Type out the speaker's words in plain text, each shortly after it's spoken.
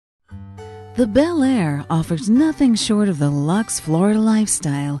The Belaire offers nothing short of the luxe Florida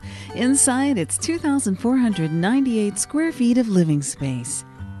lifestyle inside its 2,498 square feet of living space.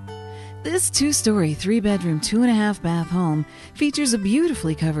 This two-story, three-bedroom, 2.5-bath home features a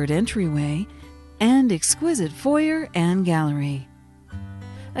beautifully covered entryway and exquisite foyer and gallery.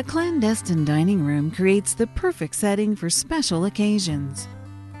 A clandestine dining room creates the perfect setting for special occasions.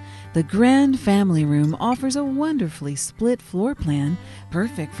 The grand family room offers a wonderfully split floor plan,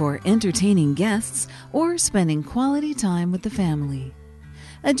 perfect for entertaining guests or spending quality time with the family.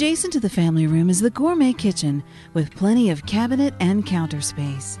 Adjacent to the family room is the gourmet kitchen with plenty of cabinet and counter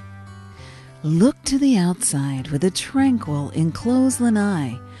space. Look to the outside with a tranquil enclosed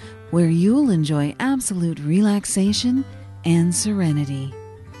lanai, where you'll enjoy absolute relaxation and serenity.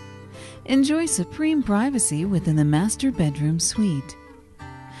 Enjoy supreme privacy within the master bedroom suite.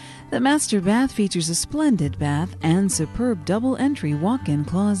 The master bath features a splendid bath and superb double-entry walk-in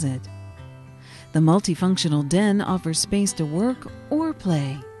closet. The multifunctional den offers space to work or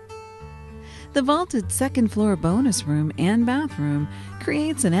play. The vaulted second-floor bonus room and bathroom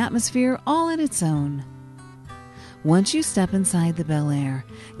creates an atmosphere all on its own. Once you step inside the Belaire,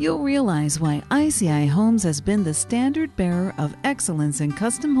 you'll realize why ICI Homes has been the standard bearer of excellence in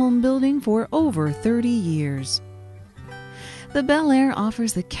custom home building for over 30 years. The Belaire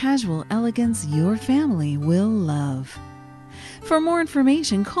offers the casual elegance your family will love. For more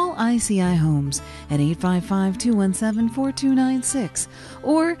information, call ICI Homes at 855-217-4296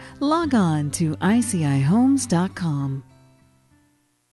 or log on to icihomes.com.